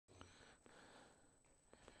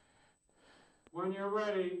When you're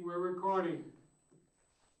ready, we're recording.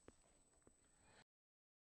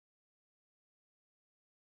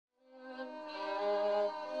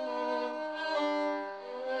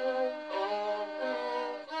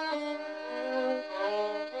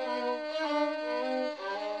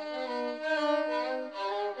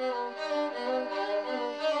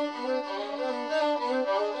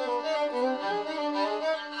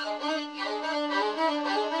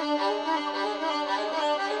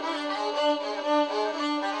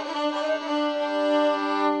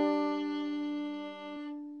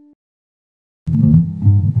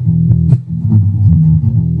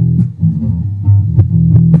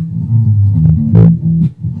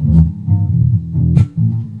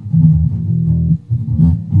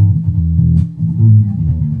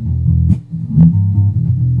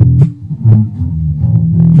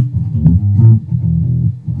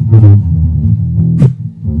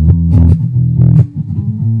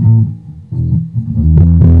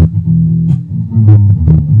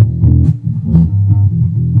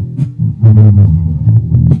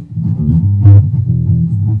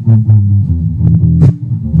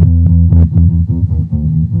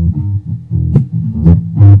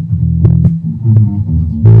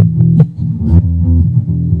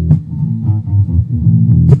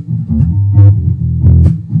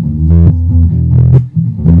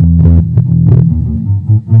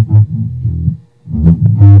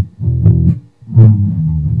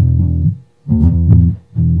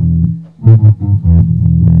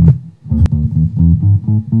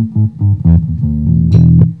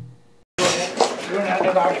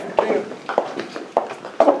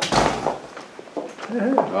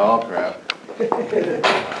 Oh, crap.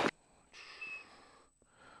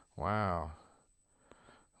 Wow.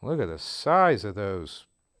 Look at the size of those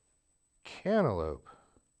cantaloupe.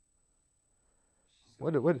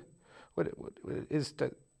 What is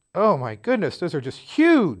that? Oh my goodness, those are just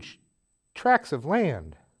huge tracts of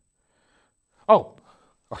land. Oh,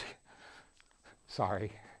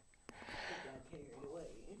 sorry.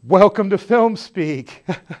 Welcome to Film Speak.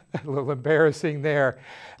 A little embarrassing there.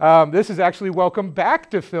 This is actually welcome back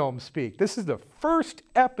to Film Speak. This is the first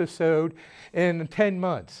episode in 10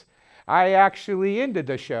 months. I actually ended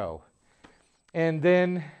the show. And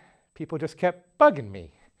then people just kept bugging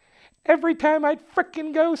me. Every time I'd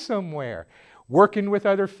frickin' go somewhere. Working with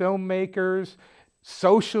other filmmakers,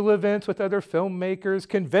 social events with other filmmakers,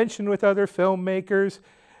 convention with other filmmakers.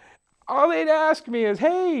 All they'd ask me is,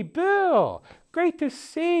 hey, Bill, great to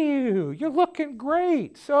see you. You're looking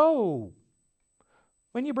great. So,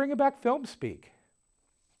 when you bringing back Film Speak?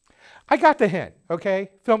 I got the hint, okay?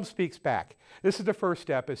 Film Speak's back. This is the first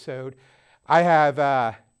episode. I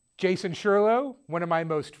have Jason Schierloh, one of my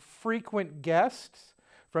most frequent guests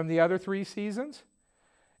from the other 3 seasons.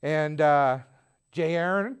 And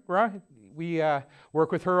Erin, right? We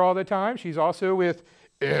work with her all the time. She's also with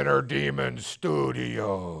Inner Demon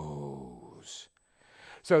Studios.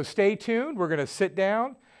 So stay tuned. We're going to sit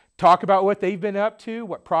down, talk about what they've been up to,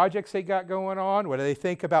 what projects they got going on, what do they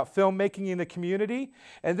think about filmmaking in the community,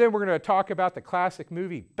 and then we're going to talk about the classic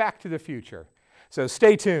movie Back to the Future. So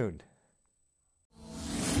stay tuned.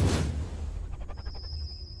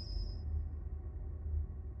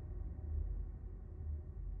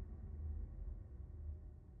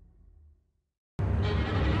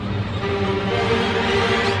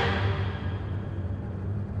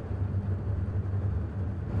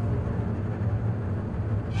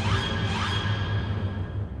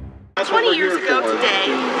 Years ago today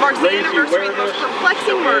marks the anniversary of the most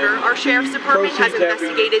perplexing murder our sheriff's department has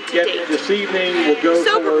investigated to date. This evening will go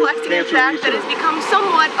so perplexing, in fact, that it's become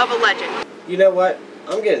somewhat of a legend. You know what?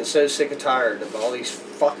 I'm getting so sick and tired of all these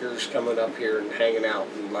fuckers coming up here and hanging out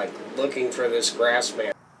and like looking for this grass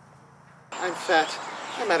man. I'm fat,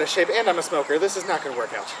 I'm out of shape, and I'm a smoker. This is not going to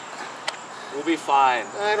work out. We'll be fine.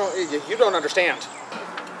 You don't understand.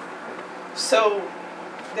 So,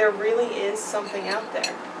 there really is something out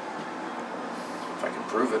there. If I can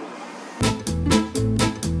prove it.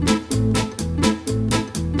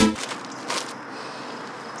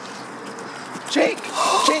 Jake,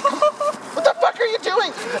 what the fuck are you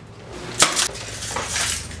doing?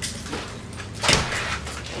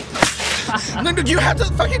 No, you have to,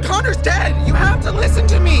 fucking Connor's dead. You have to listen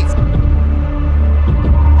to me.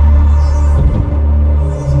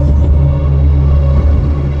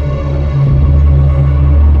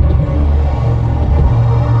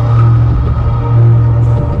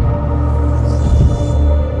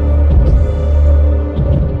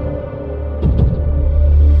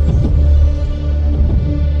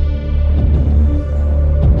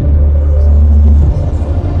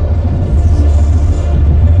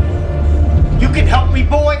 You can help me,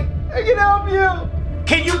 boy? I can help you!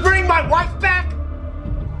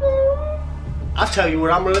 tell you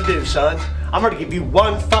what I'm gonna do, son. I'm gonna give you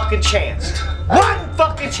one fucking chance. One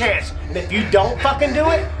fucking chance. And if you don't fucking do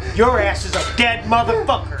it, your ass is a dead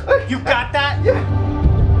motherfucker. You got that? Yeah.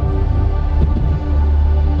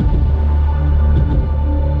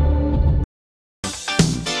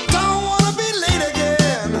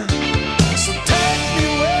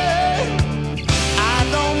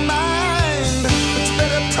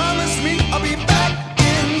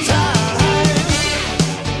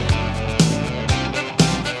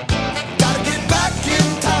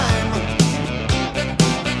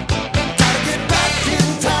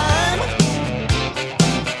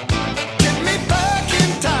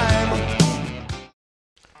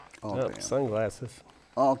 Sunglasses.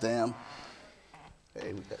 Oh, damn.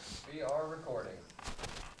 Hey, We are recording.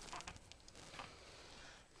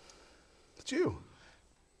 it's you.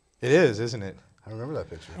 It is, isn't it? I remember that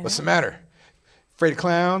picture. What's the matter? Afraid of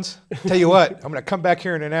clowns? Tell you what, I'm going to come back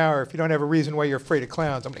here in an hour. If you don't have a reason why you're afraid of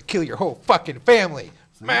clowns, I'm going to kill your whole fucking family.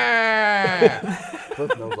 Cliff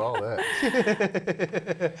knows all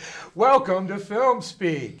that. Welcome to Film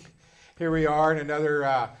Speak. Here we are in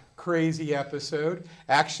another crazy episode.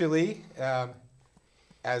 Actually,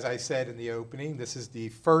 as I said in the opening, this is the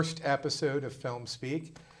first episode of Film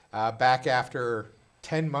Speak. Back after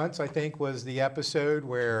 10 months, I think, was the episode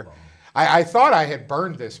where I thought I had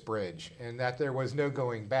burned this bridge and that there was no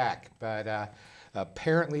going back, but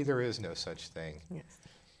apparently there is no such thing. Yes.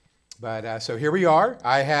 But so here we are.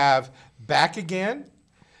 I have back again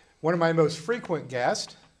one of my most frequent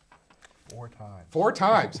guests. 4 times. 4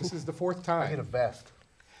 times. This is the 4th time. I get a vest.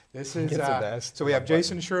 This is so we have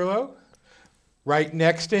Jason Schierloh right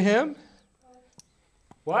next to him.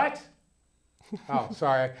 What? Oh,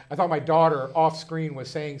 sorry. I thought my daughter off screen was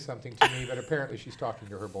saying something to me, but apparently she's talking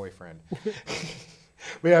to her boyfriend.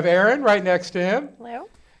 We have Erin right next to him. Hello.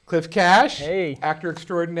 Cliff Cash, Hey. actor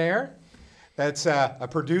extraordinaire. That's a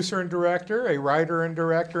producer and director, a writer and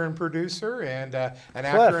director and producer, and an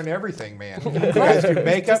actor and everything, man. You guys do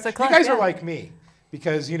makeup. You guys are like me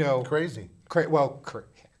because, you know. Crazy.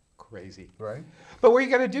 Crazy. Right? But where you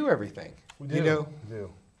got to do everything. We do. You know, We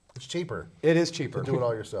do. It's cheaper it is cheaper. to do it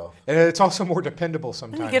all yourself. And it's also more dependable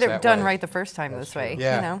sometimes. You get it that done way. right the first time this way.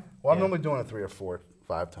 Yeah. You know. Well, I'm normally doing it 3 or 4,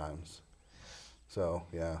 5 times. So,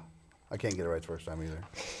 yeah. I can't get it right the first time either.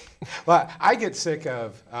 Well, I get sick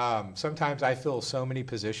of, sometimes I fill so many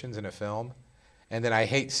positions in a film, and then I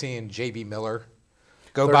hate seeing J.B. Miller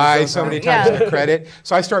go by so many times in the credit,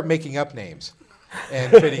 so I start making up names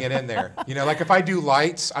and fitting it in there. You know, like if I do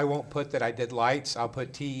lights, I won't put that I did lights, I'll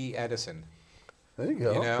put T.E. Edison. There you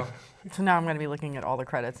go. You know? So now I'm going to be looking at all the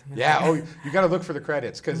credits. Yeah, oh, you got to look for the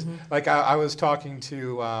credits, because like I was talking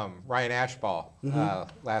to Ryan Ashball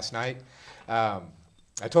last night.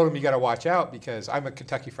 I told him you got to watch out because I'm a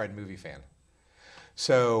Kentucky Fried Movie fan.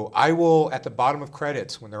 So I will, at the bottom of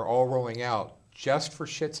credits, when they're all rolling out, just for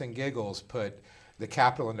shits and giggles, put the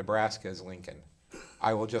capital of Nebraska as Lincoln.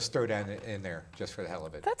 I will just throw that in there just for the hell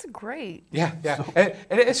of it. That's great. Yeah, yeah.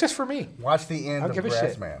 And it's just for me. Watch the end of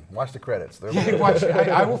Grassman. Man. Watch the credits.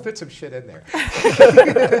 I will fit some shit in there.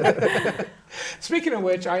 Speaking of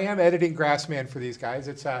which, I am editing Grassman for these guys.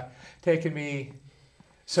 It's taken me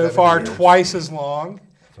so far twice as long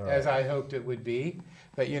as I hoped it would be.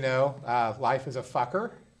 But you know, life is a fucker,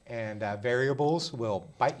 and variables will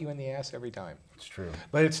bite you in the ass every time. It's true.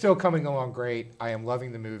 But it's still coming along great. I am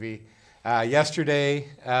loving the movie. Yesterday,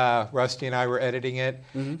 Rusty and I were editing it,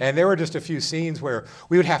 and there were just a few scenes where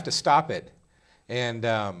we would have to stop it. And,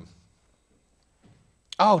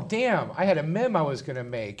 oh, damn, I had a meme I was going to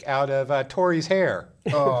make out of Tori's hair.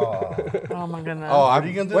 Oh. Oh, my goodness. Oh, What are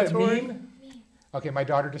you going to do, Tori? Meme? Okay, my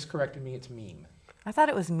daughter just corrected me. It's meme. I thought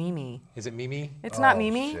it was Mimi. Is it Mimi? It's not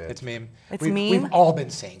Mimi? shit. It's meme. It's We've meme? all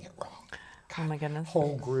been saying it wrong. Oh, my goodness.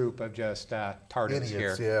 Whole group of just tardins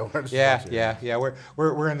Idiots, here. yeah,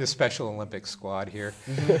 We're in the Special Olympics squad here.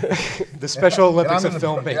 The Special Olympics of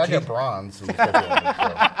filmmaking. I get bronze in the Special Olympics.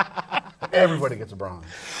 So everybody gets a bronze.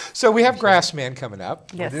 So we have Grassman coming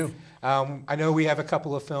up. Yes. We do. I know we have a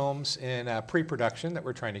couple of films in pre-production that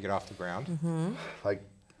we're trying to get off the ground. Like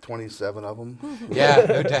 27 of them. Yeah,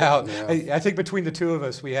 no doubt. Yeah. I think between the two of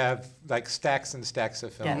us, we have like stacks and stacks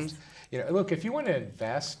of films. Yes. You know, look, if you want to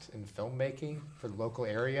invest in filmmaking for the local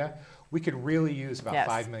area, we could really use about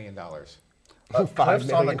 $5 million. Cliff's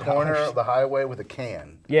on the corner of the highway with a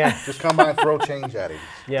can. Yeah. Just come by and throw change at him.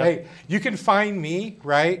 Yeah. Hey, you can find me,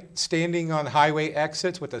 right, standing on highway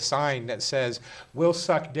exits with a sign that says, "We'll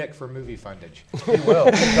suck dick for movie fundage." He will.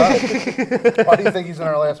 Why do you think he's in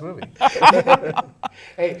our last movie?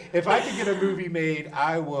 Hey, if I could get a movie made,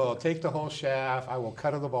 I will take the whole shaft, I will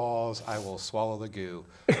cut the balls, I will swallow the goo,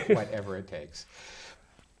 whatever it takes.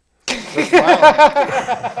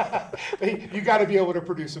 You got to be able to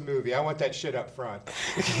produce a movie. I want that shit up front.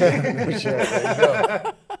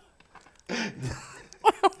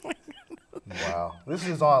 Wow. This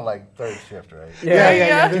is on like third shift, right?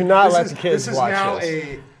 Yeah. Do not let the kids this watch is now this.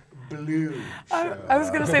 a blue show. I was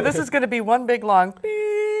going to say, this is going to be one big long beep.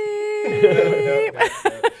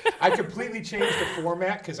 I completely changed the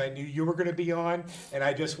format because I knew you were going to be on, and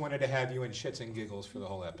I just wanted to have you in shits and giggles for the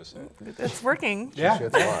whole episode. It's working. Yeah,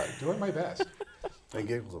 Shit's a lot. doing my best. And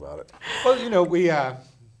giggles about it. Well, we, and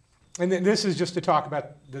then this is just to talk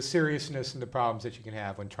about the seriousness and the problems that you can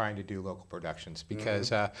have when trying to do local productions,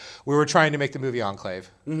 because we were trying to make the movie Enclave,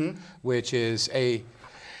 which is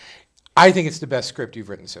I think it's the best script you've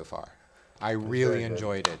written so far. I really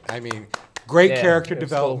enjoyed it. I mean, great character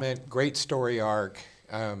development, great story arc,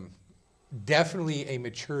 definitely a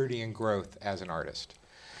maturity and growth as an artist,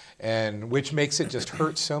 and which makes it just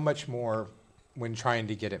hurt so much more when trying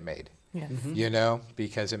to get it made. Yes.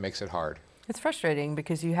 Because it makes it hard. It's frustrating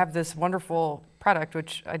because you have this wonderful product,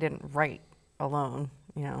 which I didn't write alone.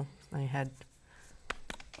 I had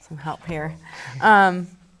some help here.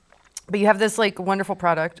 But you have this wonderful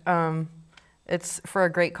product. It's for a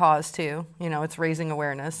great cause too. It's raising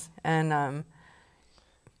awareness, and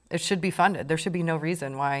it should be funded. There should be no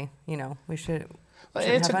reason why we should.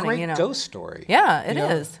 It's have a money, great ghost story. Yeah, it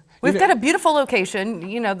is. We've got a beautiful location.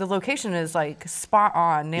 The location is spot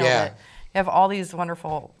on, nailed it. You have all these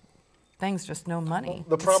wonderful things, just no money.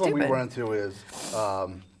 The problem we run into is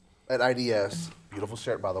at IDS, beautiful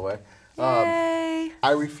shirt by the way.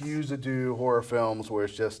 I refuse to do horror films where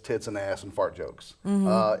it's just tits and ass and fart jokes.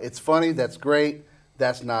 It's funny, that's great.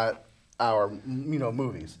 That's not our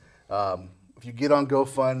movies. If you get on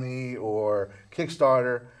GoFundMe or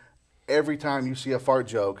Kickstarter, every time you see a fart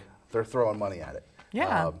joke, they're throwing money at it.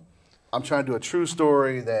 Yeah. I'm trying to do a true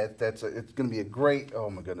story it's going to be a great. Oh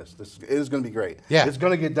my goodness, it is going to be great. Yeah. It's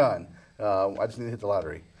going to get done. I just need to hit the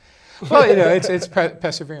lottery. Well, it's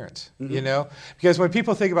perseverance, because when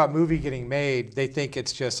people think about movie getting made, they think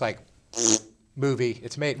it's just like movie,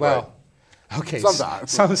 it's made. Well, okay,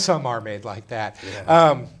 sometimes. Some are made like that.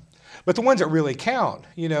 Yeah. But the ones that really count,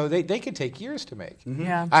 they could take years to make.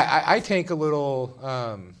 Yeah. I take a little,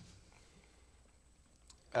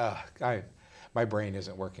 my brain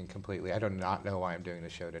isn't working completely. I do not know why I'm doing the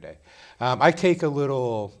show today. I take a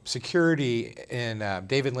little security in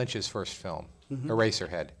David Lynch's first film,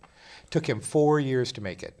 Eraserhead. Took him 4 years to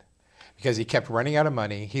make it because he kept running out of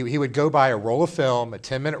money. He would go buy a roll of film, a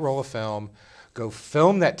 10-minute roll of film, go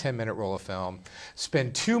film that 10-minute roll of film,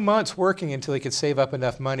 spend 2 months working until he could save up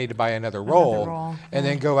enough money to buy another roll, and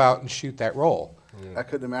then go out and shoot that roll. I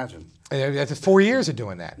couldn't imagine. And that's 4 years of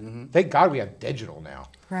doing that. Thank God we have digital now.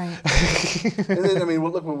 Right. And then,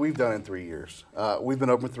 look what we've done in 3 years. We've been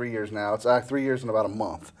open 3 years now. It's 3 years and about a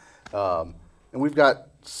month. And we've got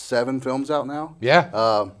 7 films out now.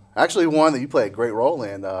 Yeah. Actually, one that you play a great role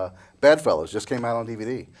in, Bedfellows, just came out on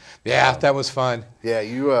DVD. Yeah, that was fun. Yeah,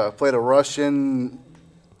 you played a Russian,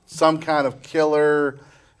 some kind of killer.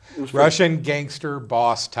 Russian gangster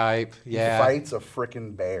boss type. Yeah. He fights a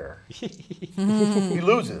frickin' bear. He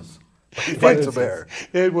loses. He fights a bear.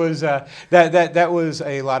 It was that was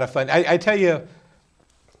a lot of fun. I tell you,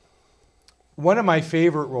 one of my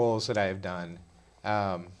favorite roles that I have done,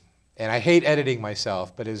 and I hate editing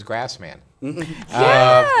myself, but is Grassman.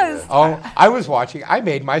 Yes. I was watching. I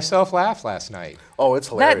made myself laugh last night. Oh, it's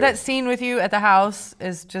hilarious. That scene with you at the house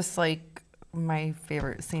is just my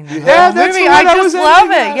favorite scene. Yeah, that's that's movie. the one I I just was love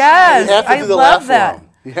editing it. last Yes, You have to I do the love laugh that. for him.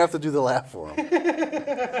 You have to do the laugh for him.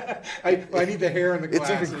 I need the hair and the It's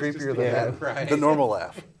glasses. even creepier just than to that. get it right. The normal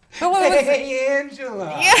laugh. But what was, Hey,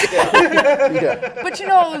 Angela. Yeah. but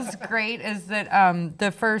what was great is that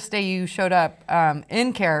the first day you showed up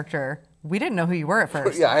in character, we didn't know who you were at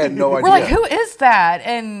first. Yeah, I had no idea. We're like, who is that?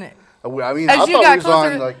 And I mean, as I you thought got he was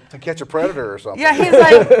closer- on To Catch a Predator or something. yeah,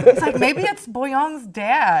 he's like, maybe it's Boyong's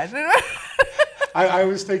dad. I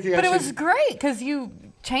was thinking. But it was great because you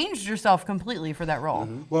changed yourself completely for that role.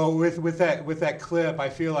 Well, with that clip, I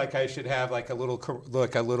feel like I should have a little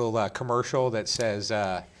commercial that says,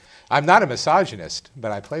 "I'm not a misogynist,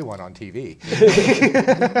 but I play one on TV."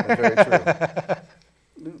 Very true.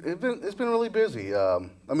 It's been really busy.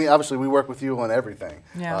 Obviously we work with you on everything.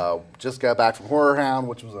 Yeah. Just got back from Horror Hound,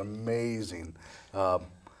 which was amazing.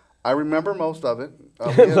 I remember most of it.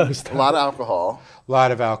 We had a lot of alcohol. A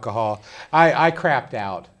lot of alcohol. I crapped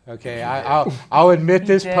out. Okay, I'll admit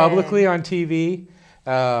this publicly on TV.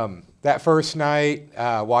 That first night,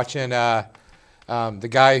 watching the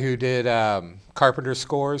guy who did Carpenter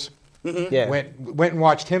scores. Yeah. Went and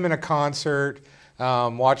watched him in a concert.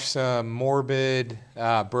 Watched some morbid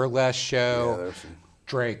burlesque show. Yeah, there's some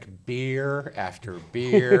drank beer after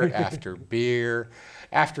beer after beer.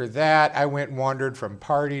 After that, I went and wandered from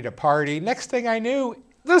party to party. Next thing I knew,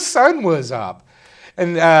 the sun was up.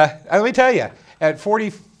 And let me tell you, at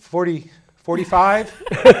 45,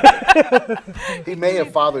 he may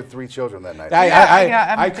have fathered 3 children that night.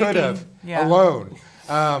 I could have, alone.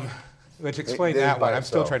 Which explained that one. I'm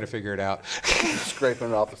still trying to figure it out. Scraping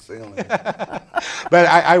it off the ceiling. But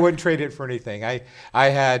I wouldn't trade it for anything. I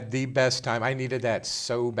had the best time. I needed that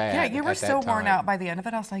so bad. Yeah, you were so worn out by the end of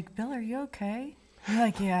it. I was like, Bill, are you okay? You're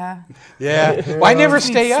like, yeah. Yeah. Well, I never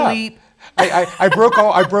stay up. Sleep. I broke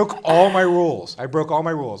all my rules. I broke all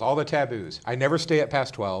my rules, all the taboos. I never stay up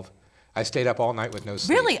past 12. I stayed up all night with no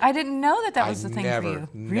sleep. Really? I didn't know that was the thing for you.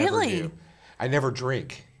 Really? Do. I never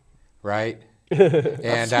drink, right?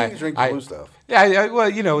 And I drink blue stuff. Yeah, well,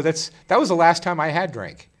 you know, that was the last time I had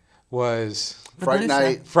drank. Was Fright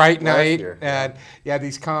Night. Fright Night, and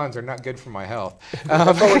these cons are not good for my health.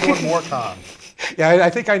 I thought we were doing more cons. Yeah, I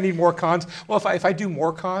think I need more cons. Well, if I do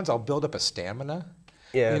more cons, I'll build up a stamina.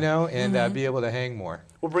 Yeah. You know, and be able to hang more.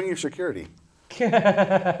 Well, bring your security. You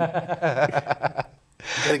gotta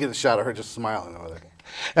get a shot of her just smiling over there.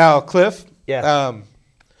 Now, Cliff. Yeah.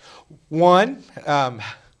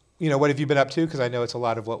 You know, what have you been up to? Because I know it's a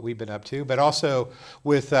lot of what we've been up to, but also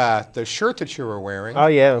with the shirt that you were wearing. Oh,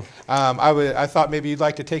 yeah. I thought maybe you'd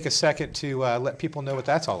like to take a second to let people know what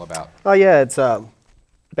that's all about. Oh, yeah. It's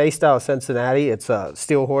based out of Cincinnati. It's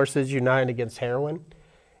Steel Horses United Against Heroin.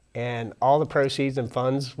 And all the proceeds and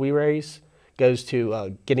funds we raise goes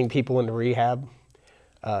to getting people into rehab,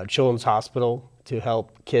 Children's Hospital to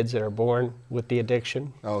help kids that are born with the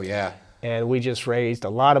addiction. Oh, yeah. And we just raised a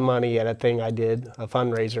lot of money at a thing I did, a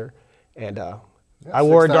fundraiser. And I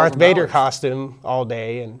wore a Darth Vader costume all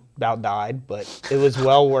day and about died, but it was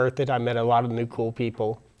well worth it. I met a lot of new cool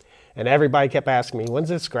people. And everybody kept asking me, when's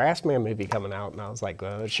this Grassman movie coming out? And I was like,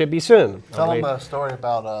 well, it should be soon. Tell them a story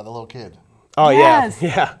about the little kid. Oh, yes.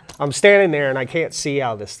 Yeah. I'm standing there and I can't see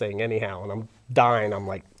out of this thing anyhow. And I'm dying. I'm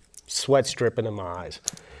like, sweat's dripping in my eyes.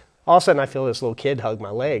 All of a sudden, I feel this little kid hug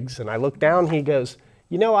my legs. And I look down, he goes,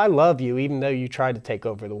 you know, I love you even though you tried to take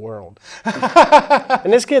over the world.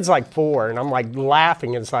 And this kid's like 4, and I'm like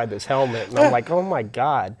laughing inside this helmet. And I'm like, oh, my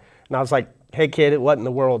God. And I was like, hey, kid, it wasn't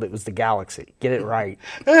the world. It was the galaxy. Get it right.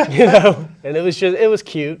 You know? And it was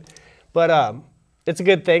cute. But it's a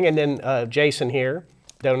good thing. And then Jason here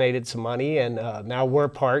donated some money, and now we're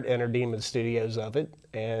part Entertainment Studios of it.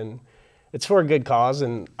 And it's for a good cause,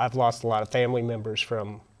 and I've lost a lot of family members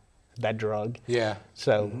from that drug. Yeah.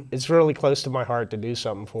 So it's really close to my heart to do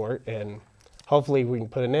something for it, and hopefully we can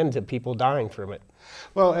put an end to people dying from it.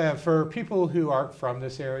 Well, for people who aren't from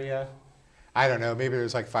this area, I don't know, maybe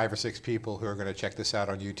there's like 5 or 6 people who are going to check this out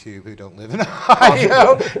on YouTube who don't live in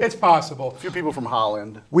Ohio. It's possible. A few people from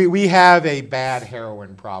Holland. We have a bad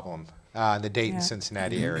heroin problem in the Dayton,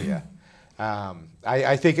 Cincinnati area.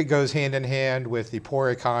 I think it goes hand in hand with the poor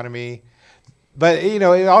economy. But, you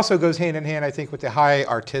know, it also goes hand in hand, I think, with the high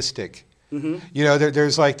artistic. You know,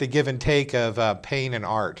 there's like the give and take of pain and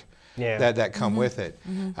art that come with it.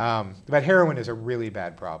 But heroin is a really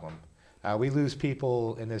bad problem. We lose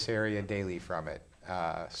people in this area daily from it.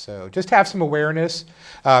 So just have some awareness.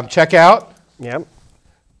 Check out. Yep.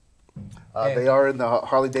 They are in the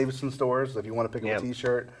Harley-Davidson stores if you want to pick up a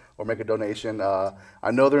T-shirt or make a donation.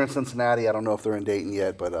 I know they're in Cincinnati. I don't know if they're in Dayton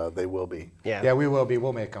yet, but they will be. Yeah, we will be.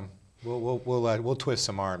 We'll make them. We'll twist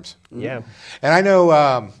some arms. Yeah. And I know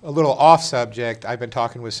a little off subject. I've been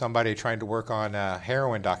talking with somebody trying to work on a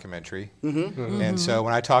heroin documentary. And so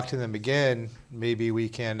when I talk to them again, maybe we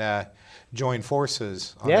can join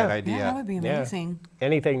forces on that idea. Yeah, that would be amazing. Yeah.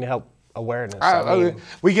 Anything to help awareness.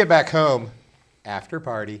 We get back home after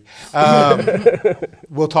party.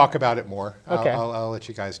 We'll talk about it more. Okay. I'll let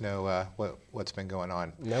you guys know what's been going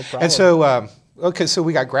on. No problem. And so, okay, so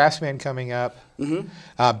we got Grassman coming up.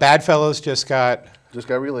 Badfellows just got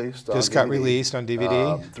released. Released on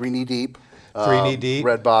DVD. 3 Knee Deep. 3 Knee Deep.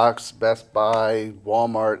 Redbox, Best Buy,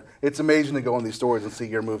 Walmart. It's amazing to go in these stores and see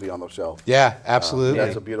your movie on the shelf. Yeah, absolutely.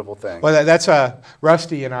 That's a beautiful thing. Well, that's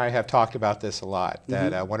Rusty and I have talked about this a lot.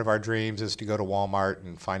 That one of our dreams is to go to Walmart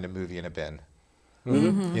and find a movie in a bin.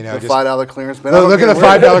 You know, the $5 clearance bin. Look at the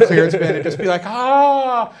 $5 clearance bin and just be like,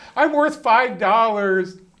 I'm worth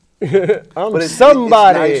 $5. But it's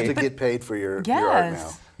somebody. It's nice to get paid for your art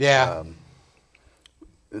now. Yeah.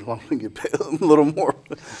 As long as we get paid a little more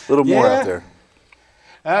out there.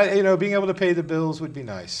 You know, being able to pay the bills would be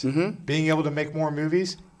nice. Being able to make more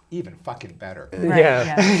movies, even fucking better.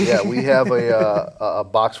 Yeah, we have a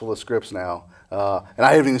box full of scripts now. And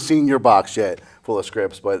I haven't even seen your box yet full of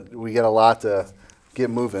scripts, but we get a lot to get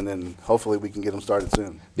moving, and hopefully we can get them started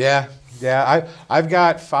soon. Yeah. I've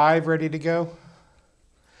got 5 ready to go.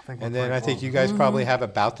 And then I think you guys probably have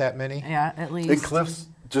about that many. Yeah, at least. And Cliff's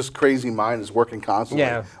just crazy mind is working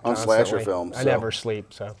constantly on slasher films. I never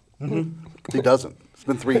sleep, so. He doesn't. It's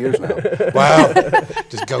been 3 years now. Wow.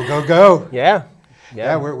 Just go, go, go. Yeah.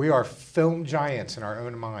 Yeah, we are film giants in our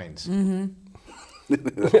own minds. Mm-hmm. That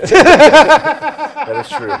is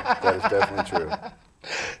true. That is definitely true.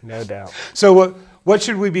 No doubt. So what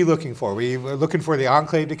should we be looking for? We're looking for the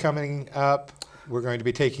Enclave to coming up. We're going to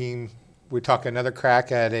be we're talking another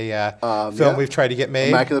crack at a film we've tried to get made.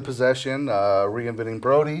 Immaculate Possession, Reinventing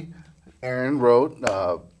Brody. Erin wrote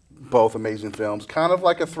both amazing films. Kind of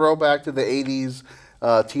like a throwback to the 80s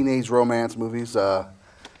teenage romance movies.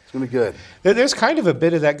 It's going to be good. There's kind of a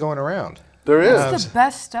bit of that going around. There is. That's the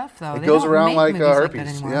best stuff, though. It They goes don't around make like movies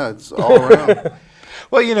herpes. that Yeah, it's all around.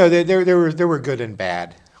 Well, you know, there were good and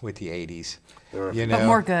bad with the 80s. You know? But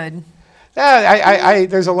more good.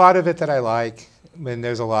 There's a lot of it that I like, and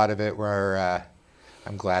there's a lot of it where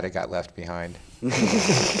I'm glad it got left behind.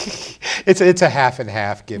 It's a half and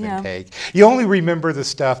half, give and take. You only remember the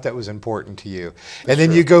stuff that was important to you, and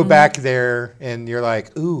then you go back there and you're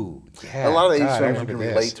like, ooh, yeah. A lot of these God, I films you remember can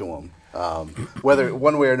this. relate to them, whether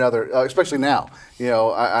one way or another. Especially now, you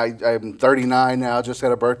know, I'm 39 now, just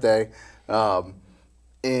had a birthday,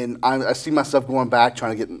 and I see myself going back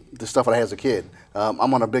trying to get the stuff that I had as a kid.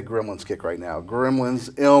 I'm on a big Gremlins kick right now.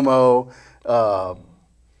 Gremlins, Elmo.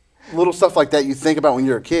 Little stuff like that you think about when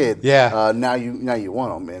you're a kid. Yeah. Now you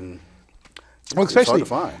want them, and well, especially it's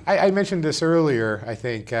hard to find. I mentioned this earlier. I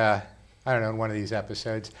think I don't know, in one of these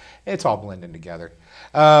episodes. It's all blending together.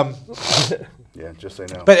 Yeah, just say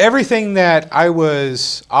no. But everything that I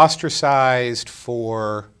was ostracized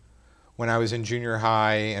for when I was in junior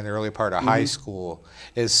high and the early part of high school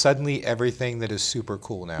is suddenly everything that is super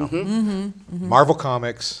cool now. Marvel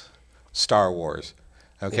Comics, Star Wars.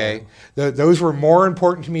 Okay, those were more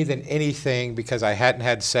important to me than anything because I hadn't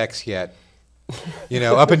had sex yet. You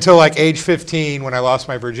know, up until like age 15 when I lost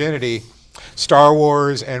my virginity, Star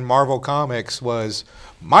Wars and Marvel Comics was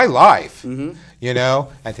my life. You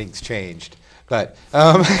know, I think it's changed, but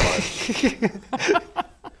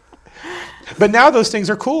but now those things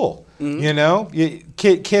are cool. You know,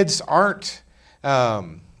 kids aren't,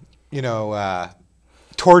 you know.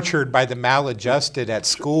 Tortured by the maladjusted at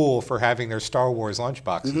school for having their Star Wars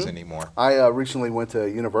lunchboxes anymore. I recently went to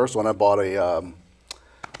Universal and I bought a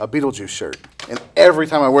Beetlejuice shirt. And every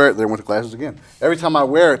time I wear it, they went to classes again. Every time I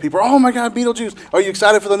wear it, people are, oh my God, Beetlejuice, are you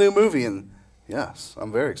excited for the new movie? And yes,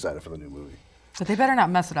 I'm very excited for the new movie. But they better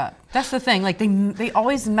not mess it up. That's the thing. Like they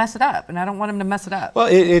always mess it up, and I don't want them to mess it up.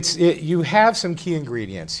 Well, you have some key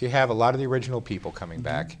ingredients. You have a lot of the original people coming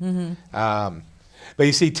back. But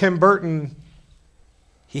you see, Tim Burton,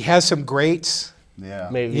 he has some greats. Yeah.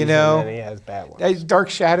 Maybe you know, and then he has bad ones. Dark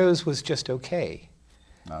Shadows was just okay.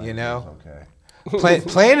 You know? Okay.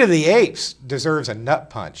 Planet of the Apes deserves a nut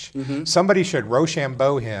punch. Somebody should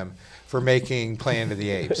Rochambeau him for making Planet of the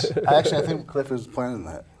Apes. I think Cliff is planning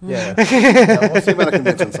that. Yeah. We'll see about a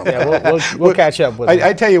convention sometime. Yeah, we'll catch up with him.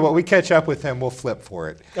 I tell you what, we catch up with him, we'll flip for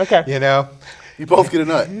it. Okay. You know? You both get a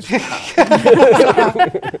nut.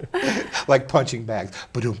 Like punching bags.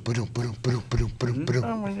 Ba-doom, ba-doom, ba-doom, ba-doom, ba-doom, ba-doom, ba-doom.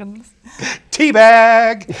 Oh my goodness.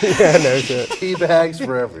 Teabag! Yeah, no shit. Tea bags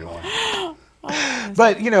for everyone.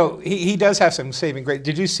 But, you know, he does have some saving grace.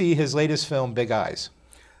 Did you see his latest film, Big Eyes?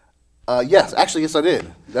 Yes, actually, yes, I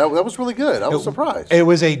did. That was really good. I was surprised. It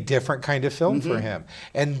was a different kind of film for him.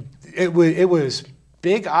 And it was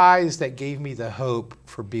Big Eyes that gave me the hope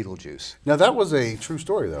for Beetlejuice. Now, that was a true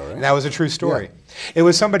story, though, right? And that was a true story. Yeah. It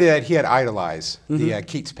was somebody that he had idolized, the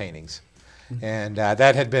Keats paintings. And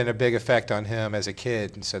that had been a big effect on him as a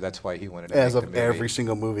kid, and so that's why he wanted to As make of the movie. every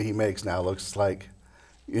single movie he makes now looks like,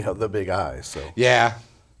 you know, the Big Eyes. So Yeah.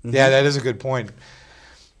 Yeah, that is a good point.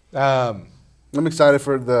 I'm excited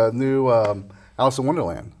for the new Alice in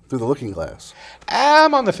Wonderland, Through the Looking Glass.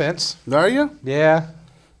 I'm on the fence. Are you? Yeah.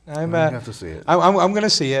 You have to see it. I'm going to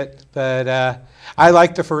see it, but I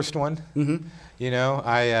liked the first one. You know,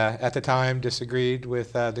 I at the time disagreed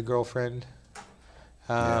with the girlfriend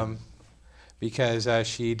because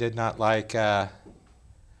she did not like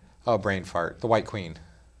brain fart, the White Queen.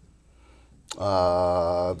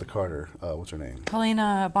 The Carter. What's her name?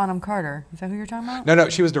 Helena Bonham Carter. Is that who you're talking about? No,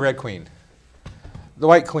 she was the Red Queen. The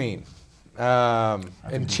White Queen.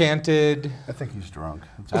 Enchanted. I think he's drunk.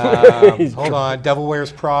 Hold on. Devil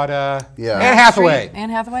Wears Prada. Yeah. Anne Hathaway. Anne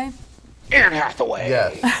Hathaway? Anne Hathaway.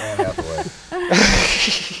 Yes, Anne Hathaway.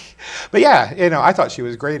 But yeah, you know, I thought she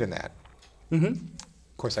was great in that. Of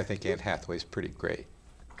course, I think Anne Hathaway's pretty great.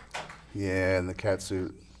 Yeah, in the cat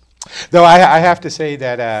suit. Though I have to say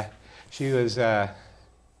that she was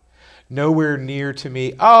nowhere near to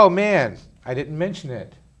me. Oh, man, I didn't mention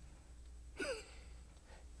it.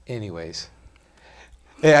 Anyways.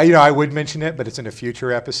 Yeah, I would mention it, but it's in a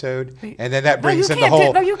future episode, and then that brings in the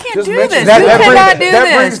whole. No, you can't Just do mention this. it. You cannot do this.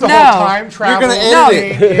 That brings the whole time travel. You're gonna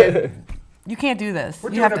edit it. You can't do this. We're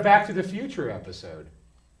You doing have a Back to the Future episode.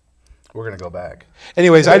 We're going to go back.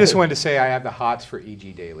 Anyways, I just wanted to say I have the hots for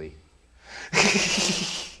E.G. Daily.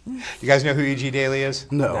 You guys know who E.G. Daily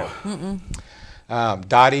is? No.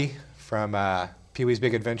 Dottie from Pee-wee's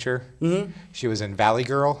Big Adventure. Mm-hmm. She was in Valley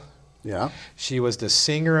Girl. Yeah. She was the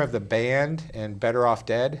singer of the band in Better Off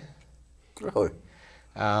Dead. Really?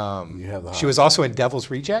 You have the She was also in Devil's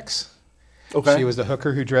Rejects. Okay. She was the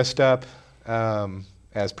hooker who dressed up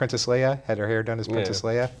as Princess Leia, had her hair done as Princess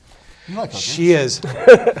Leia. You like She is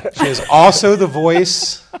also the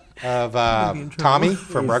voice of Tommy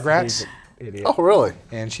from Rugrats. Idiot. Oh, really?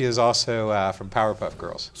 And she is also from Powerpuff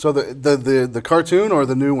Girls. So the cartoon or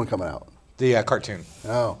the new one coming out? The cartoon.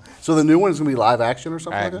 Oh. So the new one is going to be live action or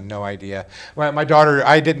something I like have that? no idea. Well, my daughter,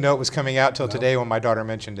 I didn't know it was coming out till today when my daughter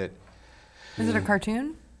mentioned it. Is it a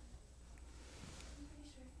cartoon?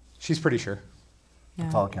 She's pretty sure. Yeah.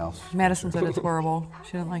 That's all it counts. Madison said it's horrible.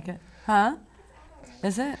 She didn't like it. Huh?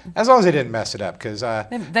 Is it? As long as they didn't mess it up, because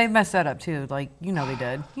They messed that up too. Like, they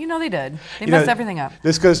did. They did. They messed everything up.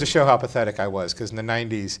 This goes to show how pathetic I was, because in the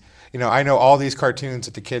 90s, I know all these cartoons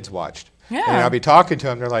that the kids watched. Yeah. And I'll be talking to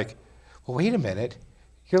them, they're like, well, wait a minute.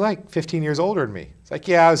 You're like 15 years older than me. It's like,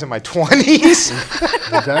 yeah, I was in my 20s.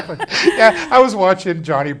 Exactly. Yeah, I was watching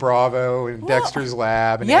Johnny Bravo and Dexter's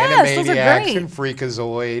Lab and yes, those are Animaniacs great. and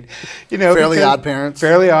Freakazoid. Fairly Odd Parents.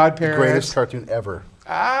 Fairly Odd Parents. The greatest cartoon ever.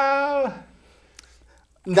 Come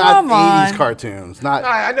Not 80s on. cartoons. Not.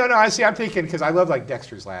 No, I see. I'm thinking, because I love like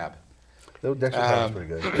Dexter's Lab. Dexter's Lab is pretty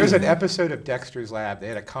good. There's an episode of Dexter's Lab. They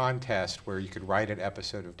had a contest where you could write an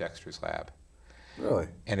episode of Dexter's Lab. Really?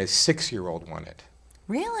 And a 6-year-old won it.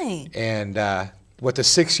 Really? And what the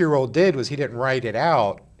 6-year-old did was he didn't write it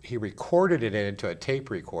out. He recorded it into a tape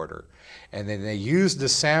recorder. And then they used the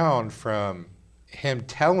sound from him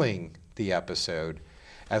telling the episode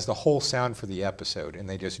as the whole sound for the episode. And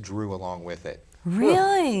they just drew along with it.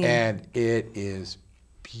 Really? And it is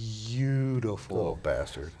beautiful. Little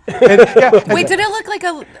bastard. Wait, did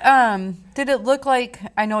it look like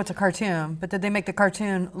I know it's a cartoon, but did they make the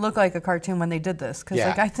cartoon look like a cartoon when they did this? Because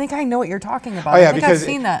Yeah. I think I know what you're talking about. Oh, yeah, I think I've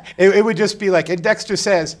seen that. It would just be like, and Dexter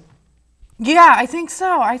says, Yeah, I think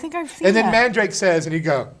so. I think I've seen and then that. Mandrake says, and he'd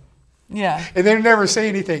go, Yeah. and they'd never say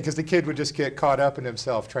anything because the kid would just get caught up in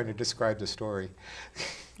himself trying to describe the story.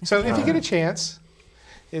 So if you get a chance,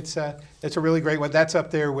 it's a really great one. That's up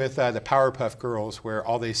there with the Powerpuff Girls, where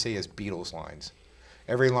all they say is Beatles lines.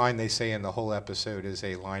 Every line they say in the whole episode is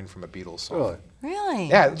a line from a Beatles song. Really? Really?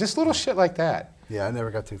 Yeah, just little shit like that. Yeah, I never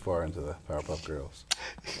got too far into the Powerpuff Girls.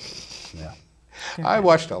 Yeah. I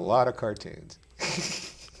watched a lot of cartoons.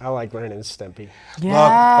 I like Ren and Stimpy.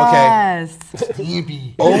 Yes.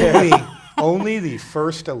 Only the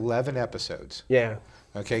first 11 episodes. Yeah.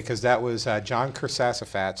 Okay, because that was John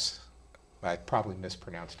Kersasafat's. I probably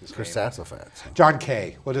mispronounced his name. Kersassafats. John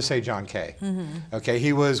Kay. We'll just say John Kay. Mm-hmm. Okay,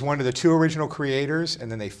 he was one of the 2 original creators,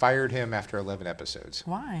 and then they fired him after 11 episodes.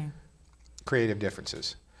 Why? Creative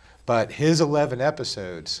differences. But his 11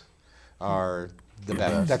 episodes are the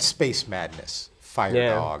best. That's Space Madness, Fire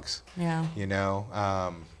Dogs. Yeah.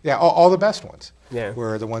 All the best ones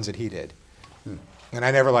were the ones that he did. And I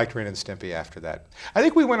never liked Ren and Stimpy after that. I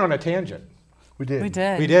think we went on a tangent. We did. We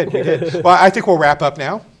did. We did. Well, I think we'll wrap up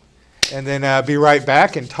now. And then be right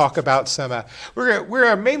back and talk about some. We're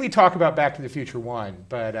gonna mainly talk about Back to the Future 1,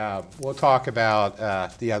 but we'll talk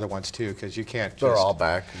about the other ones too, because you can't. They're all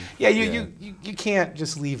back. Yeah, you can't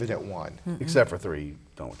just leave it at 1. Except for 3.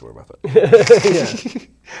 Don't have to worry about that.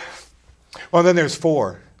 Well, then there's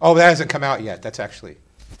 4. Oh, that hasn't come out yet. That's actually.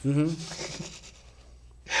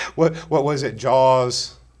 What was it?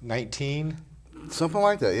 Jaws 19. Something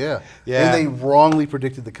like that. Yeah. Yeah. And they wrongly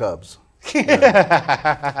predicted the Cubs.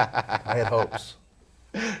 I had hopes.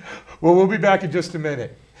 Well, we'll be back in just a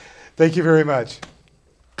minute. Thank you very much.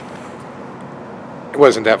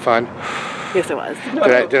 Wasn't that fun? Yes, it was.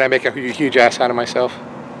 Did I make a huge ass out of myself?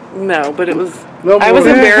 No, but it was. I was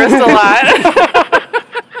embarrassed a lot.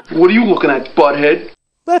 What are you looking at, butthead?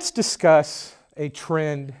 Let's discuss a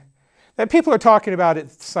trend that people are talking about.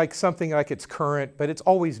 It's like something like it's current, but it's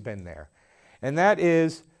always been there. And that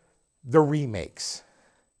is the remakes.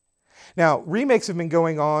 Now, remakes have been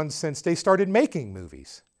going on since they started making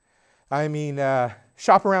movies. I mean,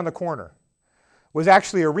 Shop Around the Corner was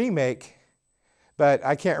actually a remake, but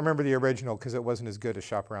I can't remember the original because it wasn't as good as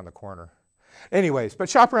Shop Around the Corner. Anyways, but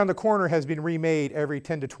Shop Around the Corner has been remade every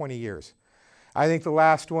 10 to 20 years. I think the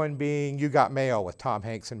last one being You Got Mail with Tom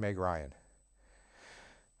Hanks and Meg Ryan.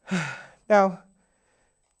 Now,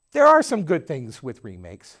 there are some good things with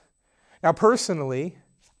remakes. Now, personally,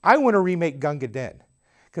 I want to remake Gunga Din,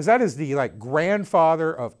 because that is the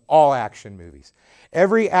grandfather of all action movies.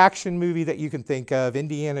 Every action movie that you can think of,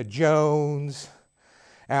 Indiana Jones,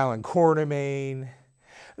 Alan Quatermain,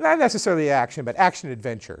 not necessarily action, but action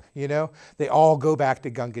adventure, you know? They all go back to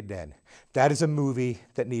Gunga Din. That is a movie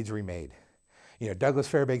that needs remade. You know, Douglas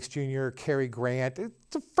Fairbanks Jr., Cary Grant,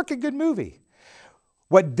 it's a freaking good movie.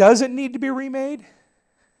 What doesn't need to be remade?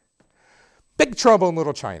 Big Trouble in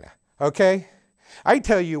Little China, okay? I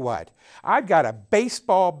tell you what, I've got a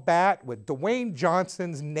baseball bat with Dwayne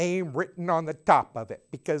Johnson's name written on the top of it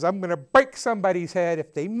because I'm going to break somebody's head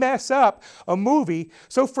if they mess up a movie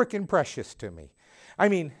so freaking precious to me. I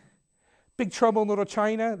mean, Big Trouble in Little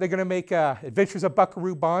China, they're going to make Adventures of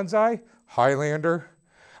Buckaroo Banzai, Highlander.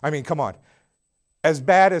 I mean, come on. As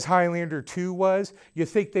bad as Highlander 2 was, you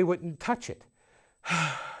think they wouldn't touch it.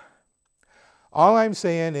 All I'm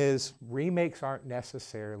saying is remakes aren't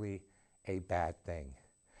necessarily a bad thing.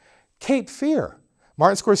 Cape Fear,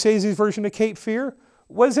 Martin Scorsese's version of Cape Fear,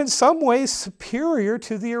 was in some ways superior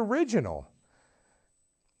to the original.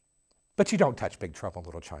 But you don't touch Big Trouble in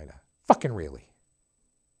Little China. Fucking really.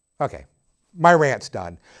 Okay, my rant's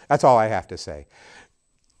done. That's all I have to say.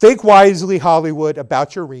 Think wisely, Hollywood,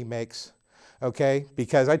 about your remakes. Okay,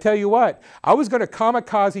 because I tell you what, I was going to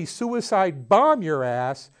kamikaze suicide bomb your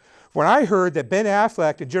ass when I heard that Ben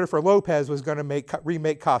Affleck and Jennifer Lopez was going to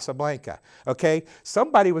remake Casablanca. Okay,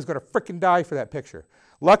 somebody was going to frickin' die for that picture.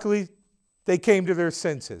 Luckily, they came to their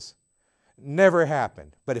senses. Never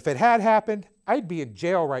happened. But if it had happened, I'd be in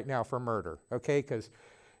jail right now for murder. Okay, because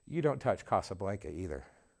you don't touch Casablanca either.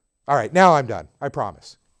 All right, now I'm done. I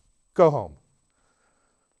promise. Go home.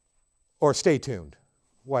 Or stay tuned.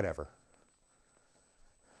 Whatever.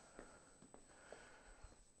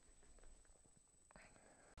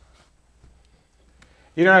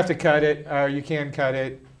 You don't have to cut it, or you can cut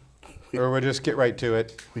it, or we'll just get right to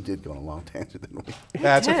it. We did go on a long tangent, didn't we?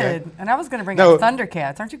 That's did. okay. And I was going to bring up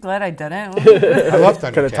Thundercats. Aren't you glad I didn't? I love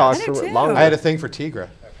Thundercats. Could have talked for longer. I had a thing for Tigra.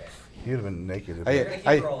 Okay. You'd have been naked.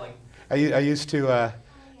 I used to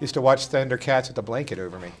watch Thundercats with the blanket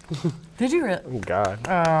over me. Did you really? Oh, God.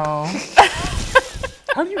 Oh.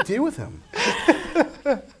 How do you deal with him?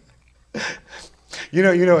 You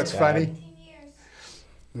know what's funny?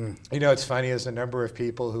 You know what's funny is the number of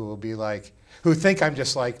people who will be like, who think I'm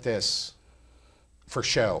just like this for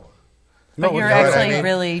show. But you're actually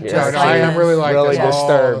really just like I am really like really this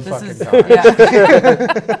disturbed. all the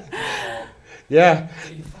fucking time. Yeah.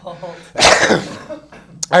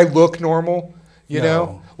 I look normal, you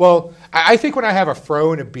know? Well, I think when I have a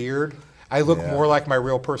fro and a beard, I look more like my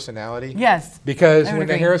real personality. Yes. Because when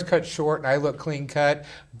the hair is cut short and I look clean cut,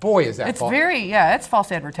 boy, is that it's it's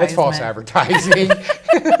false advertising. It's false advertising.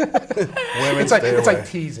 It's like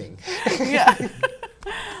teasing. Yeah.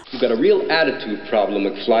 You've got a real attitude problem,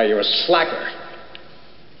 McFly. You're a slacker.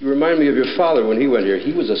 You remind me of your father when he went here.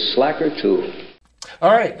 He was a slacker, too.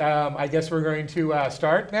 All right, I guess we're going to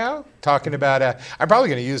start now talking about, I'm probably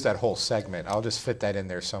going to use that whole segment. I'll just fit that in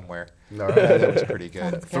there somewhere. All right. That was pretty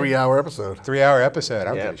good. 3-hour episode. 3-hour episode. I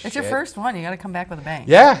don't give a It's shit. your first one. You got to come back with a bang.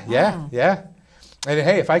 Yeah. And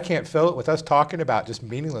hey, if I can't fill it with us talking about just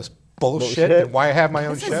meaningless bullshit, then why have my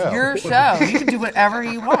own show? This is your show. You can do whatever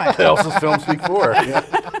you want. What else is Film Speak for?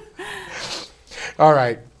 Yeah. All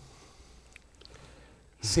right.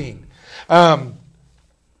 Scene.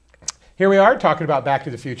 Here we are talking about Back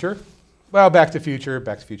to the Future. Well, Back to the Future,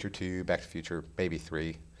 Back to the Future 2, Back to the Future maybe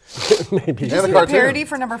 3. Maybe. Did you see the parody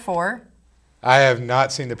for number 4? I have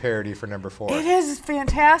not seen the parody for number 4. It is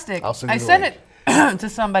fantastic. I sent it to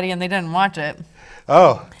somebody and they didn't watch it.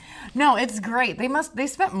 Oh. No, it's great. They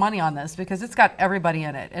spent money on this because it's got everybody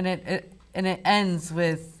in it, and it ends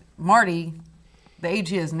with Marty, the age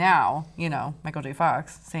he is now, you know, Michael J.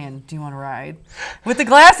 Fox, saying, "Do you want to ride?" With the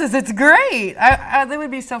glasses, it's great. That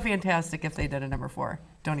would be so fantastic if they did a number 4.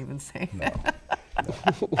 Don't even say it.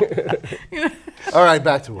 All right,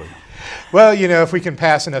 back to it. Well, you know, if we can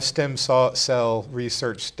pass enough stem cell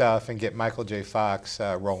research stuff and get Michael J. Fox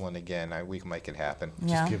rolling again, we can make it happen.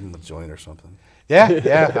 Yeah. Just give him a joint or something.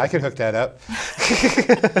 Yeah, I can hook that up.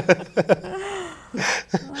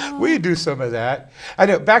 We do some of that. I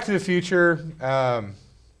know, Back to the Future,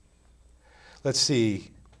 let's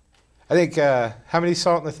see. I think, how many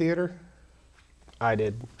saw it in the theater? I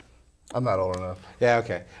did. I'm not old enough. Yeah,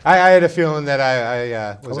 okay. I had a feeling that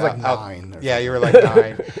I was like out, 9 or yeah, you were like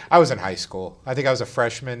 9. I was in high school. I think I was a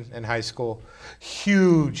freshman in high school.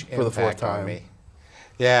 Huge For the fourth impact on time. me.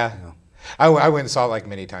 Yeah. I went and saw it like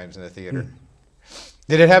many times in the theater.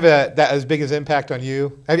 Did it have that as big as impact on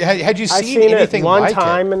you? Had you seen anything it one like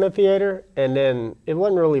time it? in the theater, and then it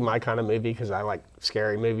wasn't really my kind of movie because I like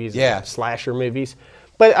scary movies and slasher movies.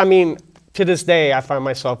 But I mean, to this day, I find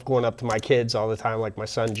myself going up to my kids all the time, like my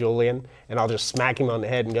son Julian, and I'll just smack him on the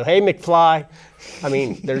head and go, "Hey, McFly." I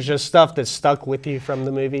mean, there's just stuff that's stuck with you from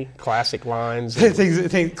the movie, classic lines.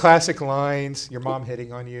 Classic lines. Your mom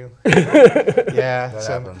hitting on you. Yeah,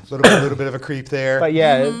 a little bit of a creep there. But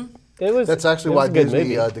yeah, it was. That's actually why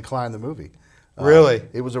Disney declined the movie. Really?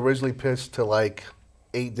 It was originally pitched to like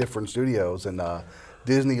 8 different studios, and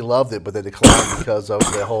Disney loved it, but they declined because of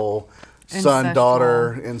the whole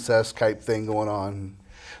son-daughter incest type thing going on.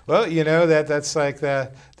 Well, you know that's like the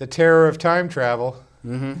terror of time travel.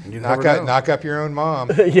 Knock up your own mom.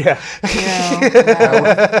 Yeah.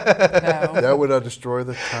 That would destroy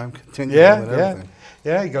the time continuum and everything.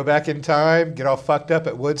 Yeah, you go back in time, get all fucked up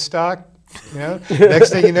at Woodstock. You know,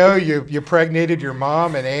 next thing you know, you impregnated your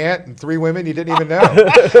mom and aunt and 3 women you didn't even know.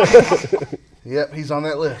 Yep, he's on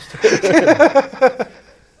that list.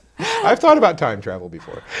 I've thought about time travel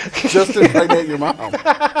before. Just to impregnate your mom.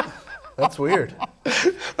 That's weird.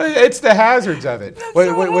 It's the hazards of it.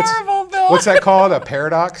 What's that called? A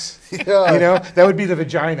paradox? Yeah. You know, that would be the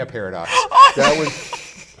vagina paradox. That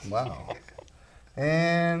would. Wow.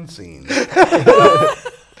 And scene.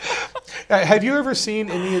 Have you ever seen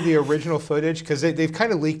any of the original footage? Because they've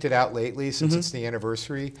kind of leaked it out lately since it's the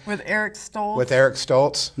anniversary. With Eric Stoltz? With Eric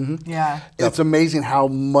Stoltz. Yeah. It's amazing how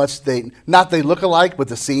much they look alike, but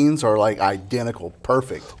the scenes are like identical,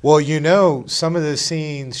 perfect. Well, you know, some of the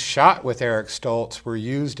scenes shot with Eric Stoltz were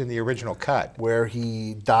used in the original cut. Where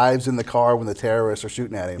he dives in the car when the terrorists are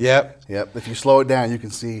shooting at him. Yep. If you slow it down, you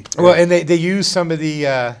can see. Well, and they use some of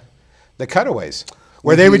the cutaways.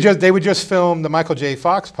 Where they would just film the Michael J.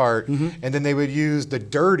 Fox part, and then they would use the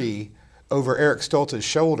dirty over Eric Stoltz's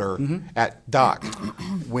shoulder at Doc.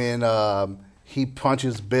 When he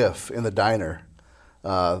punches Biff in the diner,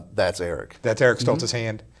 that's Eric. That's Eric Stoltz's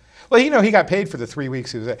hand. Well, you know, he got paid for the 3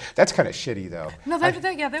 weeks he was there. That's kind of shitty, though. No,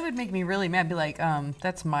 that would make me really mad. Be like,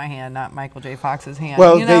 that's my hand, not Michael J. Fox's hand.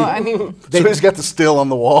 Well, you know, I mean, so he's got the still on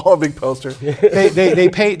the wall, a big poster. they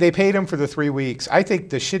paid him for the 3 weeks. I think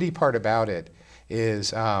the shitty part about it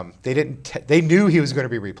is they knew he was going to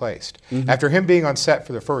be replaced. After him being on set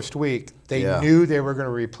for the first week, they knew they were going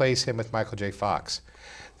to replace him with Michael J. Fox.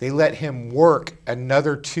 They let him work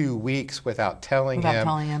another 2 weeks without telling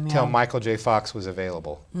him till Michael J. Fox was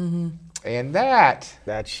available. And that's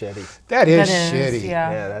shitty. That is shitty.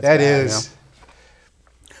 Yeah, that is.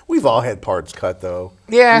 We've all had parts cut though.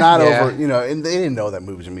 Yeah. Not over, you know, and they didn't know that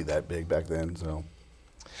movie was gonna be that big back then, so.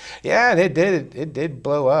 Yeah, and it did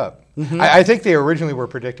blow up. I think they originally were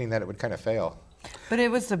predicting that it would kind of fail. But it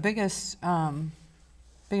was the biggest one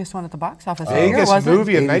at the box office. Biggest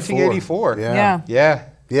movie of 1984.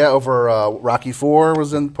 Yeah, over Rocky IV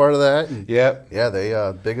was in part of that. And yep. Yeah,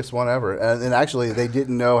 they biggest one ever. And actually, they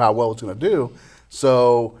didn't know how well it was going to do.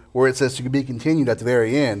 So where it says to be continued at the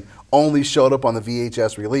very end, only showed up on the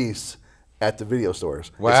VHS release at the video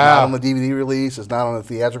stores. Wow. It's not on the DVD release. It's not on the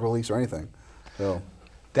theatrical release or anything. So.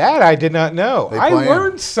 That I did not know. I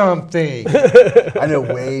learned something. I know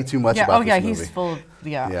way too much about this movie. He's full of,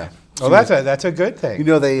 yeah. Oh, that's a good thing. You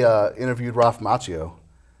know, they interviewed Ralph Macchio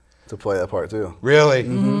to play that part, too. Really?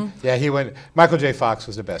 Yeah, he went. Michael J. Fox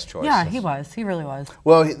was the best choice. Yeah, he was. He really was.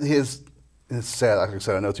 Well, it's sad, like I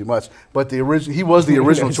said, I know too much, but he was the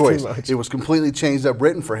original choice. It was completely changed up,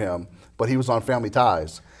 written for him, but he was on Family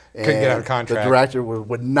Ties. Couldn't get out of contract. The director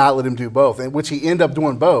would not let him do both, and which he ended up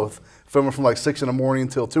doing both, filming from like 6 in the morning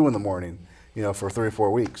until 2 in the morning, you know, for 3 or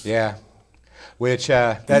 4 weeks. Yeah, which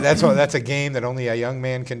that's a game that only a young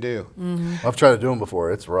man can do. I've tried to do them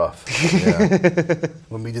before. It's rough. Yeah.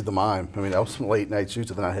 When we did The Mime, I mean, that was some late night shoots,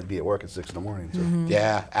 and then I had to be at work at 6 in the morning. So.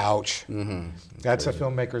 Yeah, ouch. That's a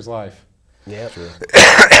filmmaker's life. Yeah, true.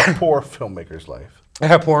 Poor filmmaker's life.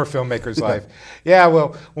 Poor filmmaker's life. Yeah,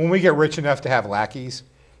 well, when we get rich enough to have lackeys,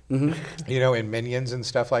 you know, and minions and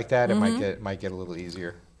stuff like that, it might get a little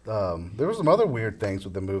easier. There were some other weird things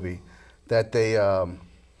with the movie that they,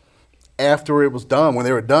 after it was done, when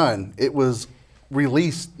they were done, it was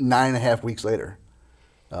released 9.5 weeks later.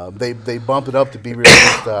 They bumped it up to be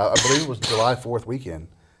released, I believe it was July 4th weekend,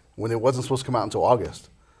 when it wasn't supposed to come out until August.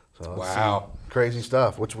 So wow. Crazy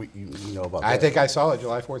stuff, which you know about that. I think I saw it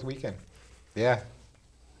July 4th weekend. Yeah.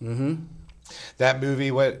 That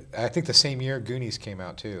movie, I think the same year Goonies came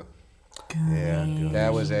out too. Yeah, Goonies.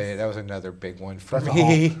 That was another big one for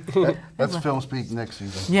me. That's Film Speak next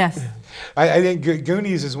season. Yes. I think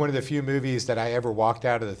Goonies is one of the few movies that I ever walked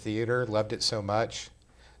out of the theater, loved it so much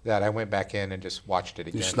that I went back in and just watched it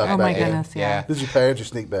again. You snuck Oh my back in? goodness, yeah. Did you pay or did you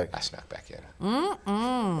sneak back? I snuck back in.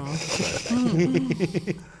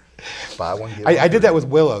 Buy one, get I one. did that with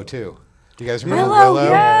Willow too. Do you guys remember Willow, Willow?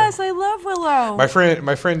 yes, I love Willow.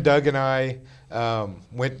 My friend Doug and I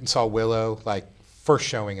went and saw Willow like first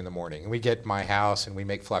showing in the morning. And we get to my house and we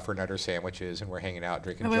make fluffernutter sandwiches and we're hanging out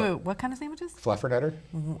drinking. Wait, what kind of sandwiches? Fluffernutter.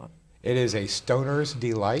 It is a stoner's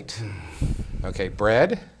delight. Okay,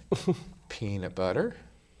 bread, peanut butter,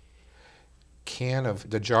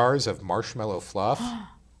 the jars of marshmallow fluff,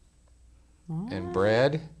 and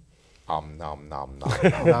bread. Nom nom nom nom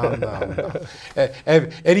nom nom nom.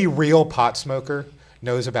 Any real pot smoker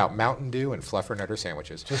knows about Mountain Dew and fluffernutter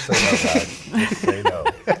sandwiches. Just say no, guys. Just say no.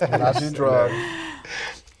 Not do drugs.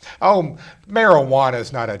 Oh, marijuana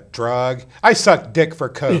is not a drug. I suck dick for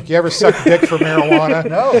coke. You ever suck dick for marijuana?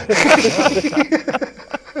 No.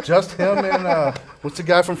 Just him and what's the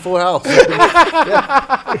guy from Full House?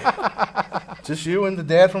 Yeah. Just you and the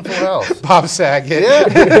dad from Full House. Bob Saget.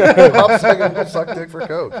 Yeah. Bob Saget will suck dick for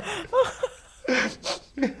coke.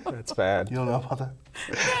 That's bad. You don't know about that?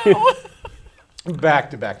 Back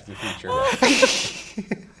to the Future.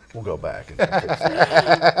 We'll go back. And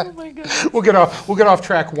Oh my goodness. We'll get off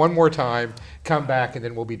track one more time, come back, and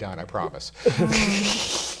then we'll be done. I promise.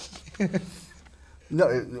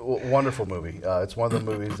 No, wonderful movie. It's one of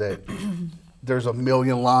the movies that there's a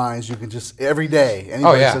million lines you can just every day.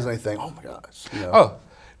 Anybody says anything, oh my gosh. You know. Oh,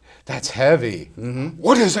 that's heavy.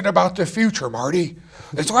 What is it about the future, Marty?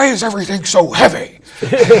 Why is everything so heavy?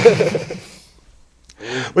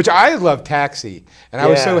 Which I love Taxi, and I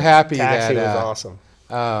was so happy Taxi that was awesome.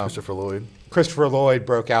 Christopher Lloyd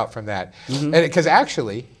broke out from that, and because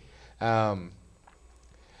actually,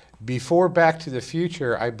 before Back to the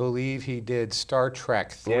Future, I believe he did Star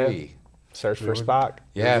Trek 3. Yeah. Search for Spock.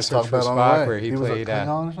 Yeah, Search for Spock, where he played a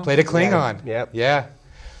Klingon. Yep. Yeah,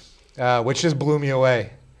 which just blew me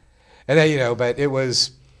away. And then but it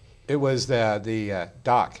was the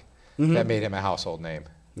Doc that made him a household name.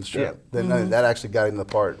 That's true. Yeah. Then that actually got him the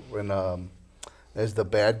part when as the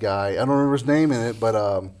bad guy. I don't remember his name in it, but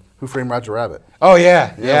Who Framed Roger Rabbit? Oh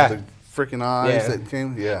yeah, yeah. With the freaking eyes that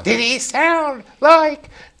came. Yeah. Did he sound like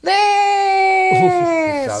this?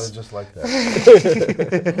 He sounded just like that.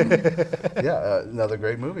 Yeah, another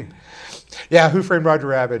great movie. Yeah, Who Framed Roger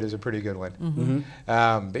Rabbit is a pretty good one.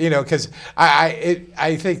 Because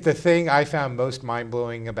I think the thing I found most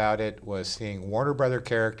mind-blowing about it was seeing Warner Brother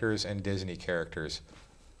characters and Disney characters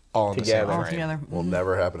all in the same frame. Together. Will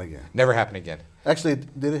never happen again. Never happen again. Actually,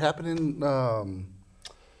 did it happen in the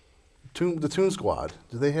Toon Squad?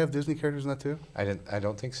 Do they have Disney characters in that too? I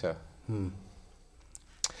don't think so.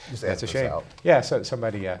 That's a shame. Out. Yeah, so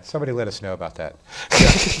somebody let us know about that.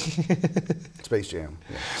 Space Jam.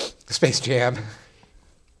 Yeah. Space Jam.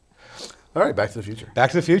 All right, Back to the Future. Back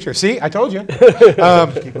to the Future. See, I told you.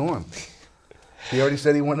 Keep going. He already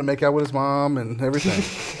said he wanted to make out with his mom and everything.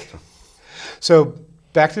 So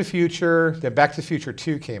Back to the Future, then Back to the Future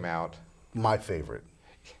 2 came out. My favorite.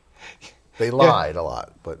 They lied a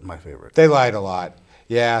lot, but my favorite. They lied a lot.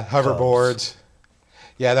 Yeah, hoverboards.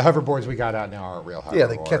 Yeah, the hoverboards we got out now aren't real hoverboards. Yeah,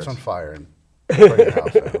 they catch on fire and burn your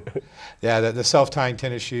house down. Yeah, the self-tying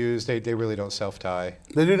tennis shoes, they really don't self-tie.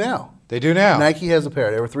 They do now. They do now. Nike has a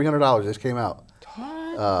pair. They were $300. They just came out.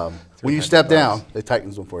 When you step down, they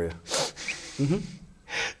tightens them for you.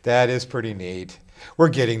 That is pretty neat. We're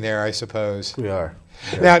getting there, I suppose. We are.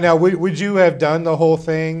 Yeah. Now, would you have done the whole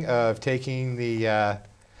thing of taking the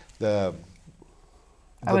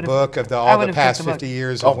book of all the past 50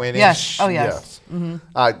 years of winning? Yes. Oh, yes.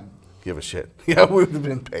 I'd give a shit. Yeah, we would have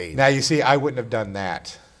been paid. Now, you see, I wouldn't have done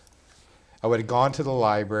that. I would have gone to the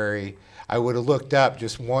library. I would have looked up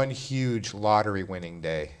just one huge lottery winning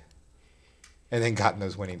day and then gotten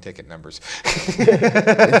those winning ticket numbers. In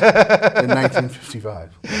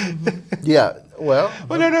 1955. Yeah, well.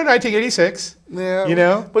 Well, no, 1986.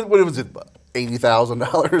 Yeah. But what was it?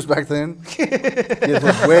 $80,000 back then.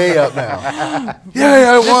 It's way up now.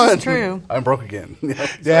 Yeah, I won. This is true. I'm broke again.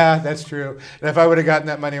 Yeah, that's true. And if I would have gotten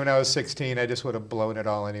that money when I was 16, I just would have blown it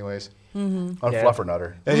all anyways. On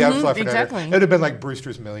Fluffernutter. Yeah, Fluffernutter. Exactly. It would have been like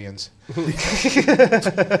Brewster's Millions. You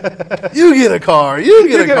get a car. You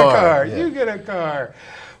get a car. Yeah. You get a car.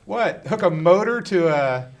 What? Hook a motor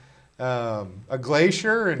to a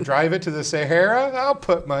glacier and drive it to the Sahara? I'll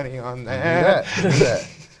put money on that. Do that.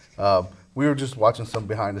 We were just watching some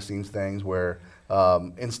behind-the-scenes things where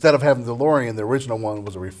instead of having the DeLorean, the original one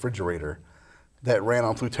was a refrigerator that ran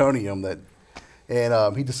on plutonium that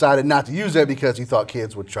And he decided not to use that because he thought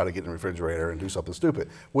kids would try to get in the refrigerator and do something stupid,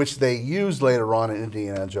 which they used later on in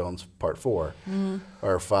Indiana Jones Part 4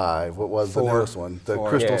 or 5. What was the newest one? The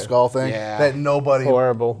Crystal Skull thing that nobody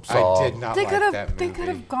saw. I did not They like could have. that movie. They could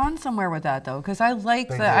have gone somewhere with that though, because I like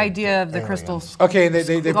the idea of the crystal skull. Okay,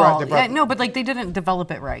 they brought no, but like they didn't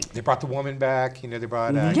develop it right. They brought the woman back. You know, they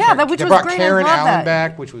brought which they was brought great. Karen I love Allen that.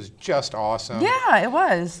 back, which was just awesome. Yeah, it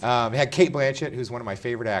was. It had Kate Blanchett, who's one of my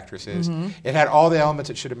favorite actresses. It had all the elements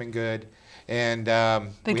it should have been good. And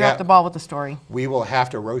they dropped the ball with the story. We will have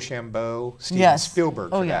to Rochambeau Steven Spielberg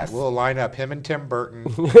for that. We'll line up him and Tim Burton.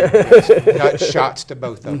 Nut shots to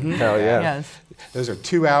both of them. Hell yeah. Yes. Those are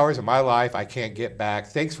 2 hours of my life I can't get back.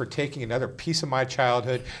 Thanks for taking another piece of my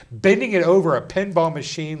childhood, bending it over a pinball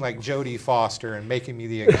machine like Jodie Foster and making me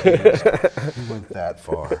the accused. He went that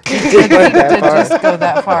far. He did just go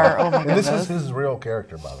that far. Oh my goodness. This is his real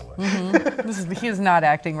character, by the way. He is not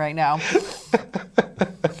acting right now.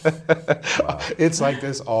 Wow. It's like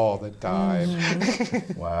this all the time.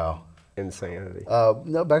 Wow. Insanity.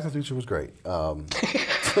 No, Back to the Future was great.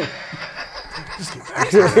 He's He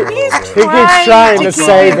keeps trying to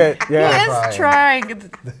save it. Yeah. He is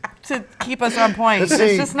trying to keep us on point. Let's It's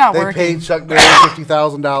see. just not they working. paid Chuck Berry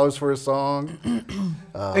 $50,000 for his song.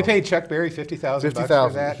 They paid Chuck Berry $50,000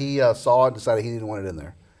 for that? He saw it and decided he didn't want it in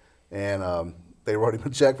there. And they wrote him a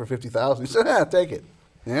check for $50,000. He said, take it.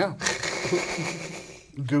 Yeah.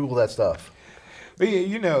 Google that stuff. But,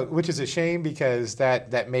 you know, which is a shame because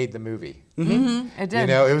that made the movie. It did. You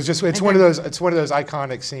know, it's one of those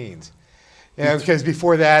iconic scenes. You know, because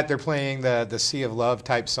before that they're playing the Sea of Love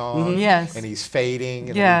type song. Yes. And he's fading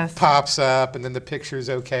and then he pops up and then the picture's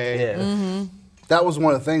okay. Yeah. That was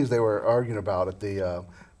one of the things they were arguing about at the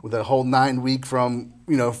with the whole 9-week from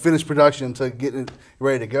finished production to getting it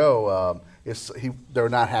ready to go. They're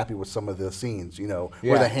not happy with some of the scenes,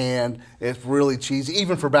 where the hand, it's really cheesy.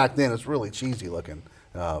 Even for back then, it's really cheesy looking.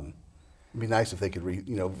 It'd be nice if they could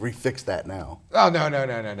refix that now. Oh,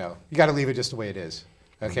 no. You got to leave it just the way it is.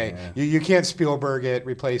 Okay? Yeah. You can't Spielberg it,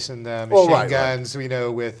 replacing the machine guns,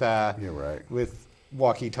 with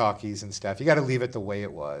walkie-talkies and stuff. You got to leave it the way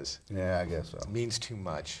it was. Yeah, I guess so. It means too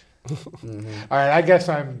much. All right, I guess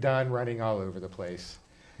I'm done running all over the place.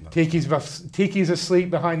 No. Tiki's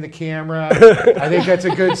asleep behind the camera. I think that's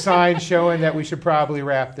a good sign showing that we should probably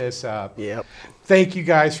wrap this up. Yep. Thank you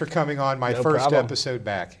guys for coming on my first episode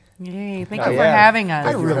back. Yay, thank you for having us.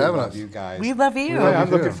 I really love you guys. We love you.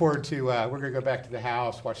 I'm looking forward to, we're going to go back to the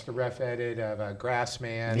house, watch the rough edit of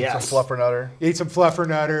Grassman. Eat some fluffernutter. Eat some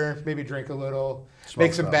fluffernutter, maybe drink a little.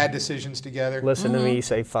 Make some bad decisions together. Listen to me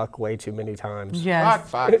say fuck way too many times. Yes.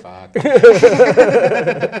 Fuck.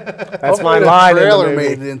 That's my line in the trailer movie.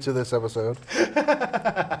 made it into this episode.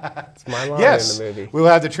 That's my line in the movie. We'll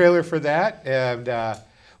have the trailer for that, and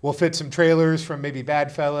we'll fit some trailers from maybe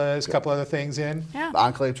Badfellas, a couple other things in. Yeah. The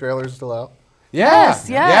Enclave trailer is still out. Yes.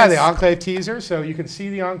 Yeah, the Enclave teaser. So you can see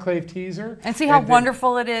the Enclave teaser. And see how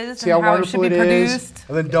wonderful it is and how it should be produced.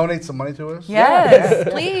 And then donate some money to us. Yes,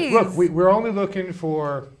 please. Look, we're only looking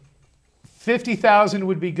for 50,000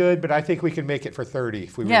 would be good, but I think we can make it for 30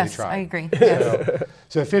 if we really try. Yes, I agree. Yes.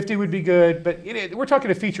 So 50 would be good, but we're talking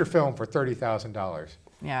a feature film for $30,000.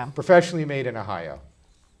 Yeah. Professionally made in Ohio.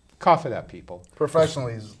 Cough it up, people.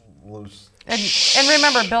 Professionally is loose. And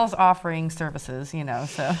remember, Bill's offering services, so.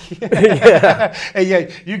 Yeah.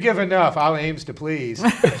 Hey, you give enough. I'll aims to please.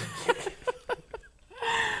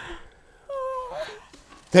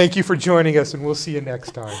 Thank you for joining us, and we'll see you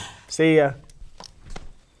next time. See ya.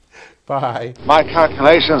 Bye. My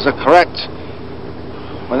calculations are correct.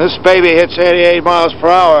 When this baby hits 88 miles per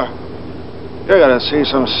hour, you're going to see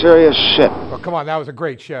some serious shit. Well, come on, that was a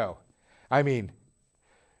great show. I mean,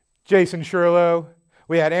 Jason Schierloh.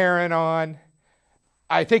 We had Erin on.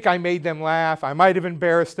 I think I made them laugh. I might have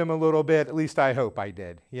embarrassed them a little bit. At least I hope I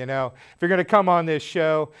did. If you're going to come on this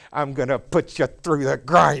show, I'm going to put you through the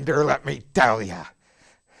grinder, let me tell you.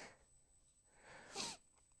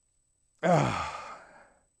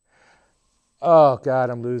 Oh, God,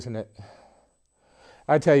 I'm losing it.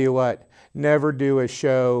 I tell you what, never do a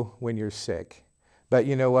show when you're sick. But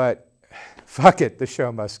you know what? Fuck it, the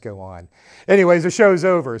show must go on. Anyways, the show's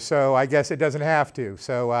over, so I guess it doesn't have to.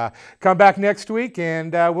 So come back next week,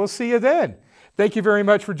 and we'll see you then. Thank you very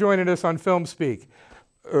much for joining us on Film Speak.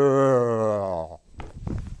 Oh,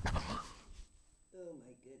 my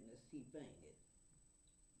goodness, he fainted.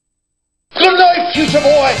 Good night, future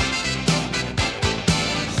boy!